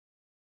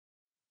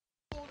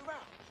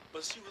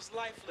but she was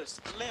lifeless,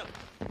 limp.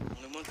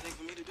 Only one thing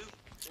for me to do.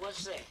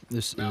 What's that?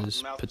 This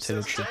is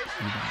potato chip.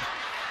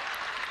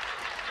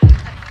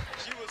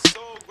 She was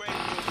so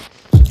grateful.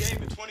 She gave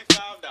me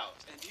 $25.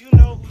 And do you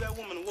know who that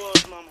woman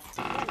was, Mama?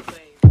 Who,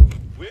 baby?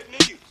 Whitney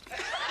Houston.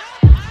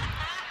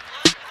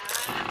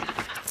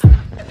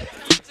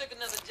 You took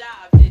another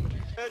job, didn't you?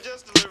 I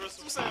just delivered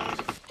some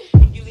sandwiches.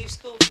 You leave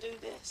school to do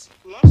this?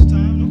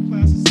 Lunchtime, no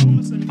classes, so I'm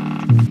gonna say.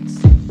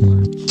 You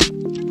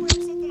grab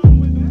something on the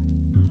way back?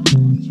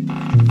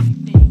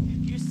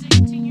 You're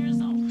 16 years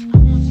old. I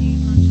want you to eat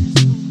lunch in the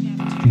school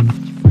cafeteria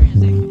with your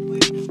friends acting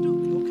weird and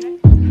stupid, okay?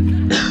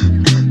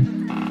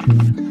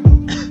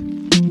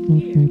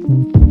 Here,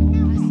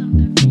 buy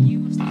something for you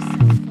and stay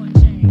selling for a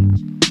change.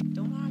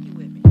 Don't argue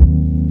with me.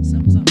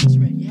 Something's almost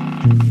ready. You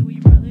have any idea where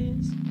your brother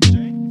is?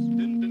 James,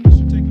 didn't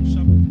you take him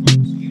shopping for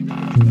clothes? You know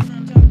what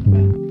I'm talking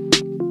about.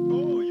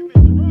 Oh, you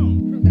mean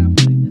Jerome? God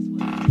believe this one.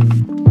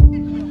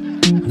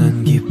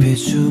 난 깊이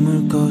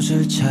숨을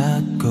곳을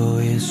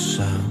찾고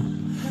있어.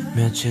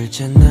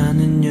 며칠째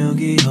나는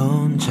여기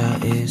혼자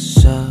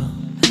있어.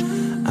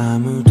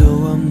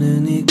 아무도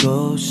없는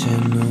이곳에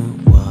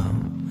누워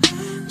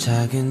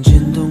작은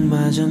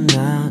진동마저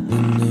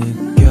나는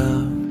느껴.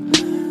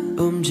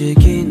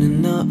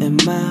 움직이는 너의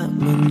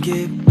맘은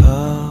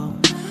깊어.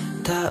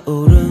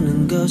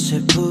 타오르는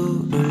것에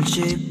불을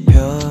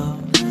지펴.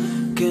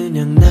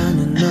 그냥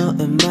나는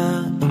너의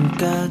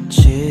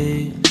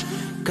마음까지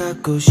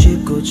갖고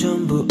싶고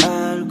전부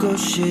알고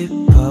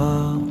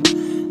싶어.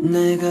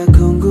 내가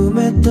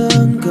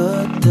궁금했던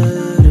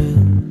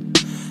것들은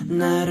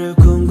나를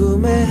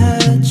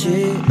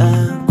궁금해하지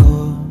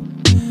않고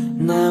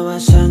나와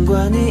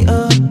상관이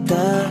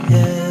없다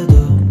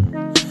해도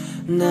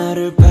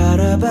나를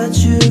바라봐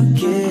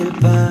주길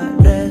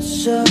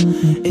바랬어.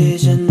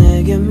 이제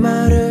내게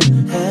말을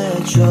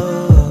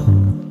해줘.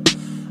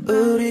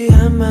 우리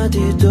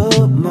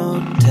한마디도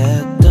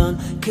못했던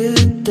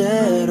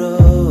그대로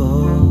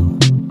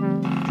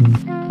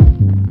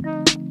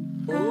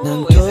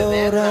난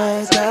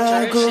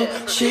돌아가고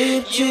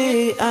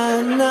싶지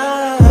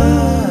않아.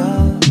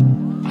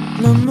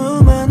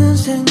 너무 많은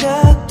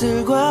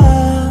생각들과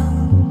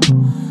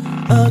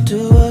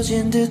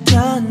어두워진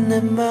듯한 내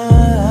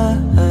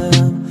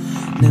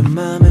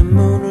맘의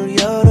문을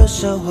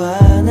열어서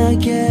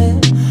환하게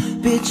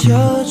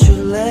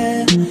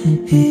비춰줄래.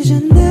 이제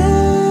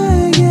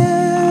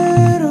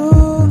내게로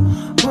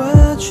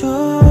와줘.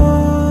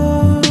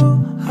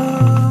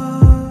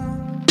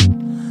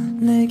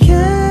 내게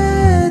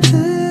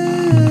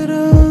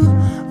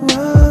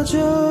들어와줘.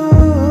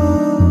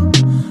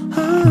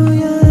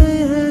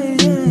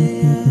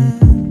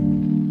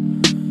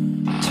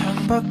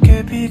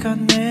 창밖에 비가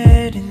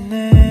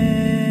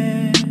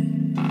내리네.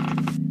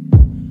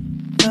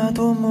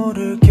 나도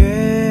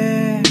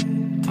모르게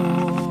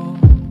또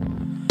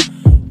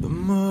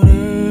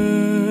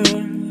눈물을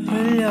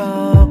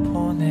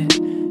흘려보내.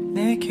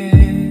 내게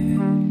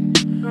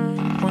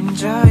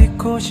혼자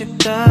있고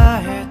싶다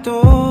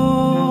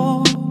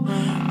해도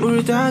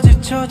울다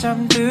지쳐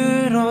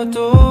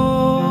잠들어도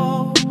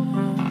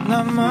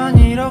나만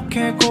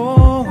이렇게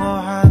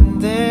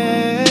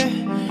공허한데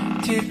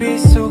TV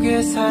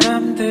속의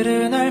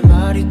사람들은 할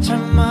말이 참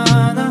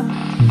많아.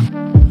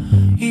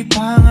 이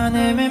방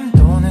안에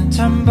맴도는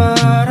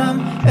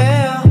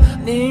찬바람에야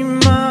네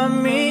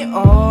맘이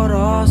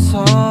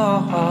얼어서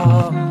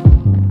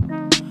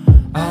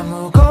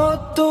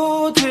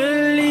아무것도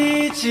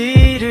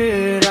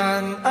들리지를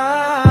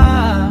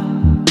않아.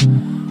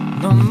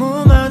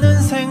 너무 많은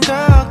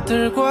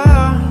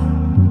생각들과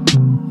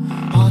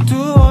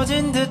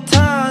어두워진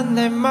듯한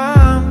내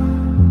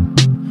맘.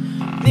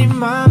 네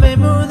맘의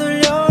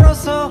문을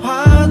열어서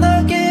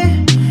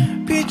환하게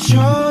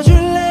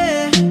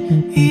비춰줄래.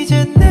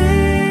 이제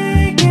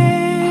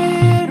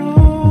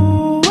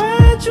내게로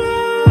와줘.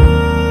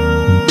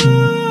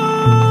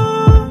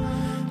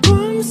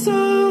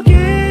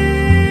 꿈속에서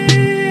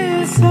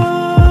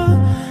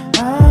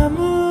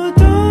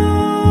아무도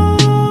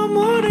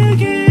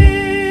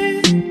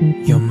모르게.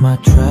 You're my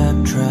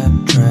trap, trap,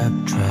 trap,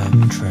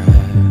 trap, trap.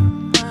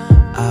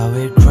 I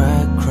will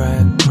crack,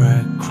 crack,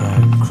 crack,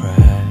 crack,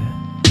 crack.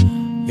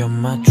 You're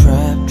my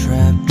trap,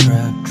 trap,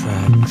 trap,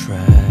 trap,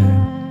 trap.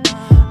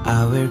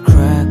 I will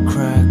crack,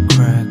 crack,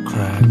 crack,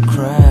 crack,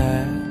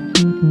 crack.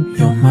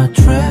 You're my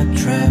trap,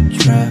 trap,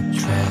 trap,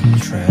 trap,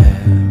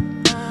 trap.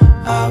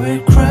 I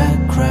will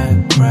crack,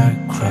 crack, crack,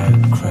 crack,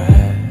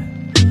 crack.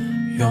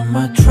 You're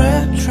my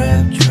trap,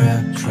 trap,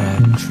 trap,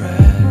 trap,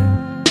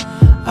 trap.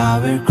 I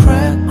will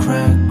crack,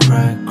 crack,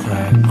 crack,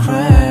 crack,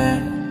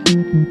 crack.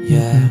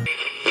 Yeah.